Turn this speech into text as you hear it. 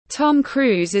Tom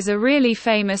Cruise is a really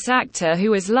famous actor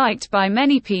who is liked by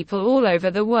many people all over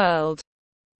the world.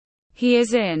 He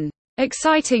is in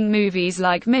exciting movies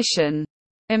like Mission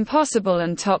Impossible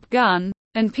and Top Gun,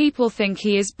 and people think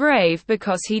he is brave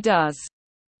because he does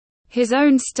his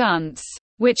own stunts,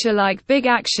 which are like big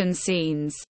action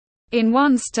scenes. In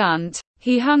one stunt,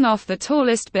 he hung off the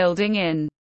tallest building in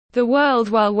the world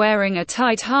while wearing a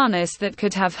tight harness that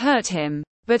could have hurt him,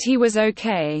 but he was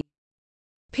okay.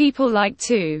 People like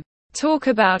to talk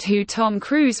about who Tom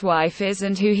Cruise's wife is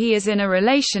and who he is in a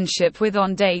relationship with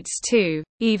on dates too,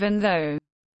 even though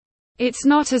it's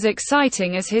not as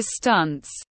exciting as his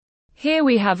stunts. Here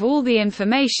we have all the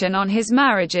information on his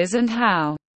marriages and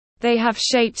how they have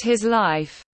shaped his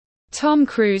life. Tom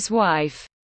Cruise's wife.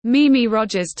 Mimi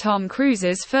Rogers. Tom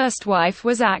Cruise's first wife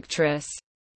was actress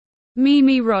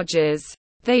Mimi Rogers.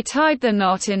 They tied the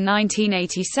knot in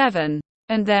 1987,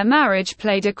 and their marriage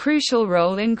played a crucial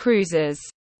role in Cruise's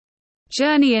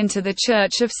journey into the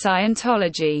Church of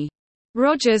Scientology.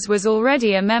 Rogers was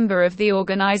already a member of the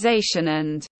organization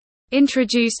and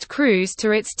introduced Cruise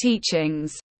to its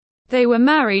teachings. They were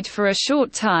married for a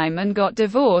short time and got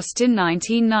divorced in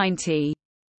 1990.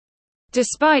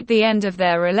 Despite the end of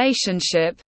their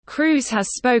relationship, Cruise has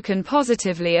spoken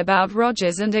positively about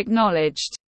Rogers and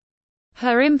acknowledged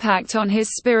her impact on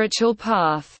his spiritual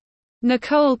path.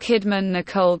 Nicole Kidman.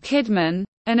 Nicole Kidman,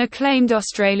 an acclaimed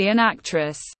Australian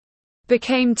actress,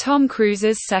 became Tom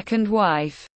Cruise's second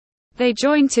wife. They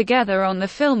joined together on the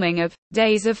filming of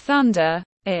Days of Thunder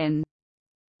in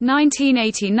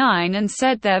 1989 and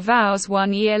said their vows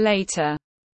 1 year later.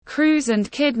 Cruise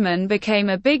and Kidman became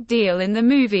a big deal in the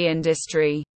movie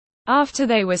industry after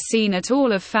they were seen at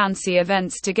all of fancy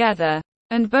events together,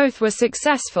 and both were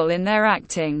successful in their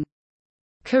acting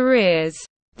careers.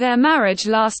 Their marriage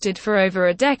lasted for over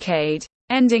a decade,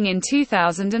 ending in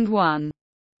 2001.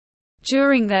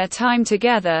 During their time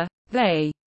together,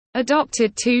 they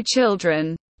adopted 2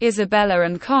 children, Isabella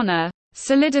and Connor,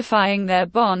 solidifying their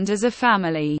bond as a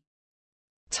family.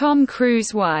 Tom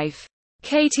Cruise's wife.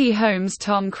 Katie Holmes.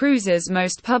 Tom Cruise's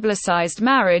most publicized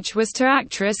marriage was to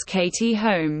actress Katie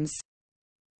Holmes.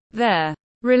 Their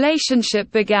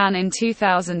relationship began in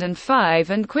 2005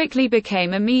 and quickly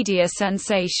became a media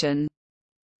sensation.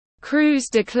 Cruise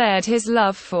declared his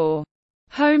love for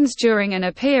Holmes during an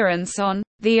appearance on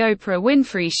The Oprah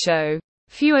Winfrey Show,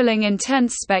 fueling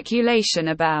intense speculation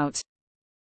about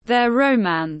their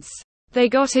romance. They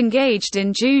got engaged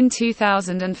in June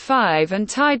 2005 and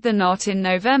tied the knot in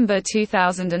November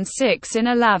 2006 in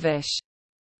a lavish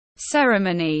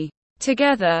ceremony.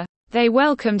 Together, they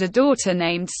welcomed a daughter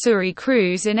named Suri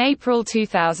Cruise in April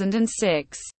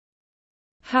 2006.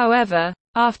 However,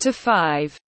 after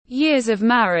 5 years of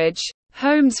marriage,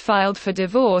 Holmes filed for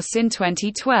divorce in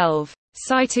 2012,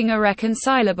 citing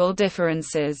irreconcilable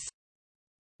differences.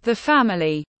 The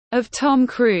family of Tom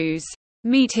Cruise.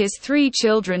 Meet his 3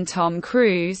 children. Tom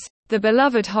Cruise, the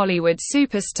beloved Hollywood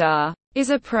superstar, is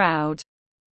a proud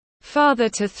father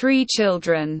to 3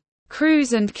 children.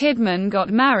 Cruise and Kidman got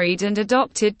married and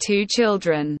adopted 2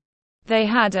 children. They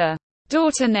had a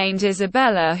daughter named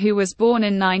Isabella who was born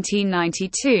in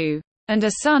 1992, and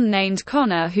a son named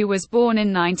Connor who was born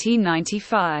in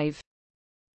 1995.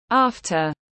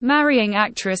 After marrying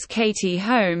actress Katie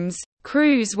Holmes,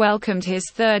 Cruise welcomed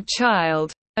his 3rd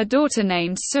child, a daughter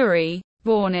named Suri,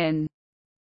 born in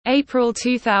April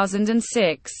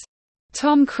 2006.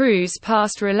 Tom Cruise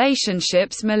past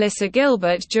relationships. Melissa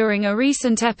Gilbert. During a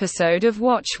recent episode of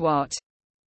Watch What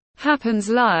Happens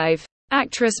Live,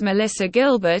 actress Melissa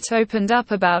Gilbert opened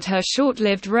up about her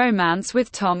short-lived romance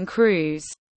with Tom Cruise.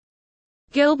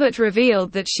 Gilbert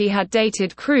revealed that she had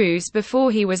dated Cruise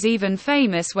before he was even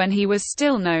famous, when he was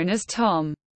still known as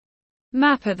Tom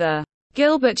Mather.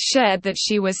 Gilbert shared that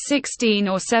she was 16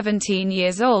 or 17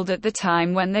 years old at the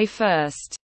time when they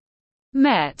first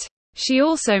met. She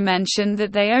also mentioned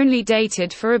that they only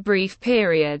dated for a brief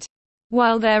period.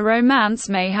 While their romance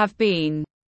may have been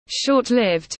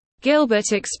short-lived,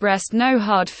 Gilbert expressed no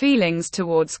hard feelings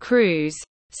towards Cruise,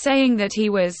 saying that he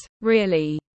was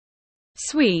really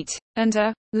sweet and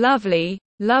a lovely,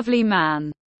 lovely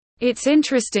man. It's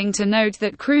interesting to note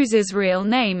that Cruise's real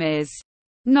name is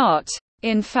not,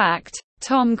 in fact,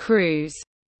 Tom Cruise.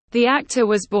 The actor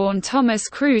was born Thomas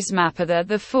Cruise Mather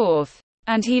IV,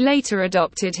 and he later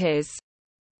adopted his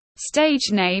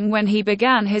stage name when he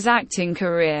began his acting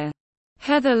career.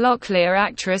 Heather Locklear.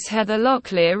 Actress Heather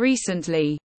Locklear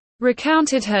recently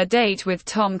recounted her date with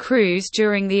Tom Cruise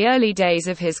during the early days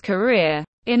of his career,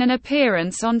 in an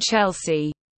appearance on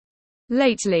Chelsea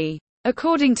Lately.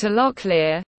 According to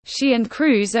Locklear, she and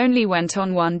Cruise only went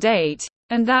on one date,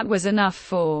 and that was enough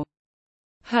for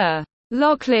her.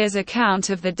 Locklear's account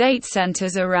of the date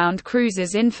centers around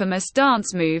Cruise's infamous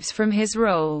dance moves from his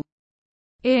role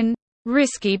in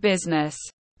Risky Business.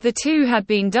 The two had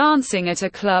been dancing at a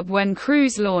club when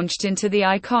Cruise launched into the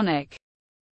iconic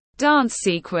dance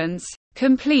sequence,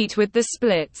 complete with the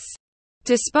splits.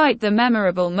 Despite the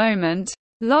memorable moment,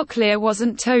 Locklear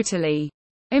wasn't totally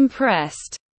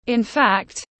impressed. In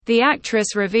fact, the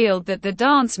actress revealed that the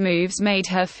dance moves made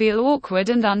her feel awkward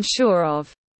and unsure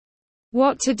of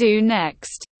what to do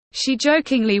next. She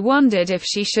jokingly wondered if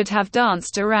she should have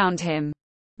danced around him.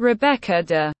 Rebecca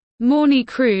De Mornay.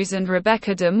 Cruise and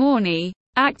Rebecca De Mornay,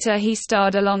 actor he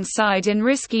starred alongside in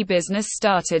Risky Business,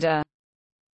 started a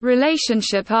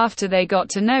relationship after they got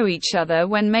to know each other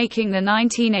when making the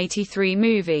 1983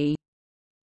 movie.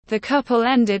 The couple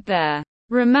ended their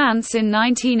romance in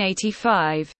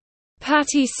 1985.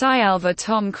 Patty Syalva.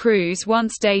 Tom Cruise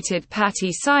once dated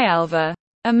Patty Syalva,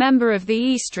 a member of the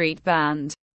E Street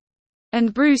Band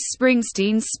and Bruce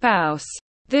Springsteen's spouse.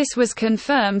 This was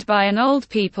confirmed by an Old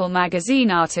People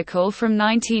magazine article from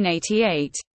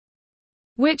 1988,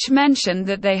 which mentioned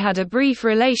that they had a brief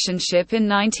relationship in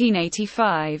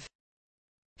 1985.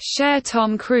 Cher.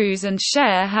 Tom Cruise and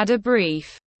Cher had a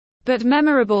brief but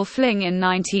memorable fling in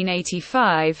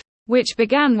 1985, which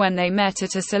began when they met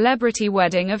at a celebrity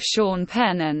wedding of Sean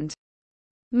Penn and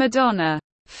Madonna.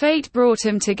 Fate brought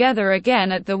them together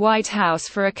again at the White House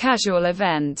for a casual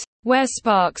event, where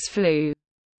sparks flew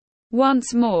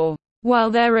once more. While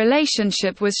their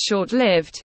relationship was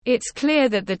short-lived, it's clear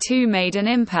that the two made an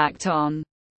impact on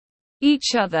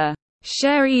each other.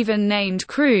 Cher even named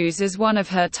Cruise as one of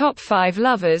her top 5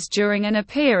 lovers during an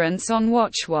appearance on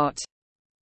Watch What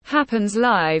Happens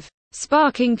Live,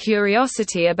 sparking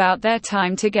curiosity about their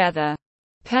time together.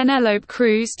 Penelope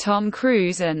Cruz. Tom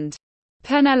Cruise and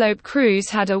Penelope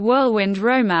Cruz had a whirlwind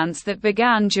romance that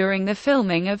began during the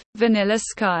filming of Vanilla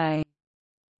Sky.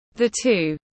 The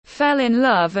two fell in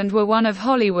love and were one of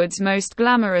Hollywood's most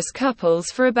glamorous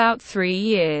couples for about 3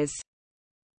 years.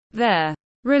 Their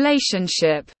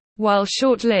relationship, while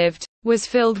short-lived, was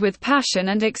filled with passion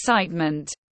and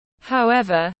excitement.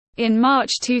 However, in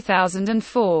March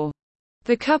 2004,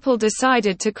 the couple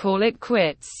decided to call it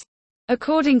quits.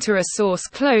 According to a source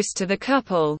close to the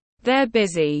couple, their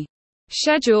busy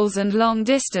schedules and long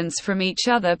distance from each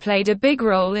other played a big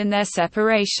role in their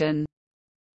separation.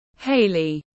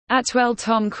 Hayley Atwell.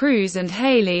 Tom Cruise and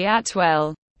Hayley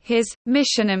Atwell, his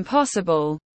Mission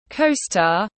Impossible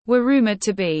co-star, were rumored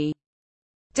to be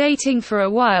dating for a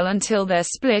while until their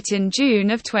split in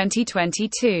June of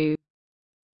 2022.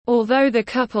 Although the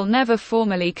couple never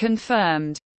formally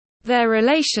confirmed their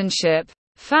relationship,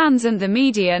 fans and the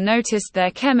media noticed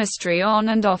their chemistry on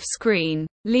and off screen,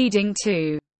 leading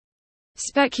to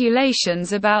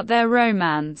speculations about their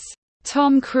romance.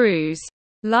 Tom Cruise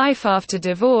life after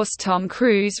divorce. Tom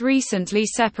Cruise recently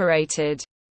separated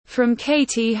from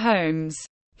Katie Holmes.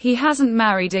 He hasn't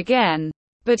married again,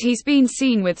 but he's been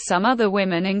seen with some other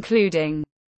women including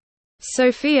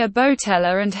Sophia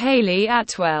Boutella and Hayley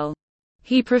Atwell.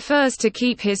 He prefers to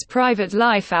keep his private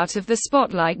life out of the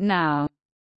spotlight now.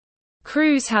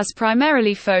 Cruise has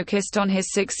primarily focused on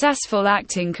his successful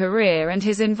acting career and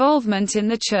his involvement in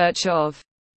the Church of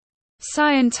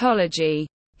Scientology.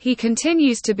 He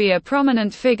continues to be a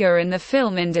prominent figure in the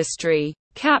film industry,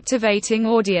 captivating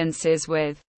audiences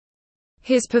with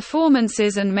his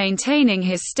performances and maintaining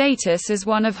his status as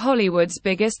one of Hollywood's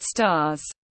biggest stars.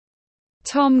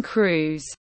 Tom Cruise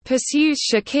pursues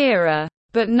Shakira,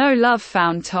 but no love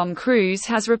found. Tom Cruise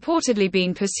has reportedly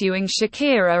been pursuing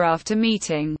Shakira after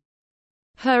meeting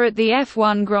her at the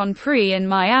F1 Grand Prix in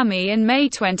Miami in May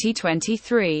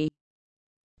 2023.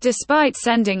 Despite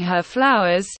sending her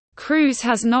flowers, Cruise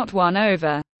has not won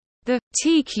over the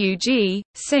TQG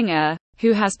singer,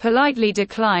 who has politely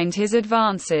declined his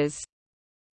advances.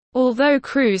 Although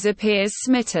Cruise appears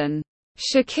smitten,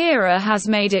 Shakira has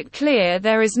made it clear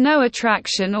there is no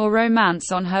attraction or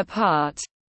romance on her part.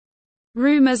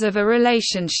 Rumors of a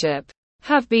relationship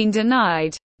have been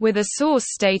denied, with a source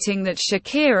stating that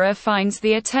Shakira finds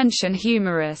the attention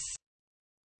humorous.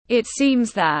 It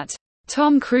seems that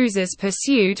Tom Cruise's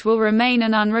pursuit will remain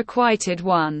an unrequited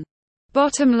one.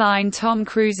 Bottom line: Tom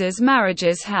Cruise's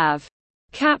marriages have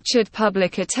captured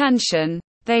public attention.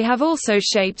 They have also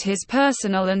shaped his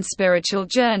personal and spiritual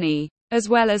journey, as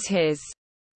well as his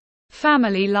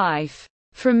family life.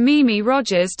 From Mimi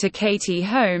Rogers to Katie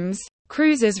Holmes,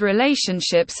 Cruise's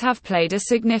relationships have played a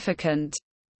significant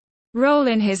role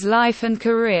in his life and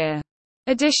career.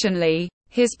 Additionally,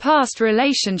 his past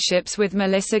relationships with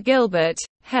Melissa Gilbert,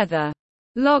 Heather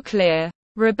Locklear,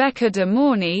 Rebecca De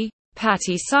Mornay,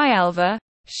 Patty Syalva,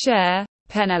 Cher,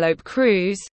 Penelope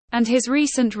Cruz, and his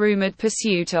recent rumored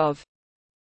pursuit of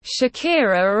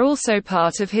Shakira are also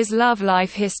part of his love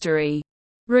life history.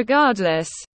 Regardless,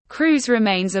 Cruise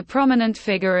remains a prominent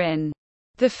figure in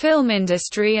the film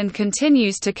industry and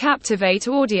continues to captivate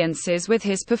audiences with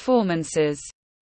his performances.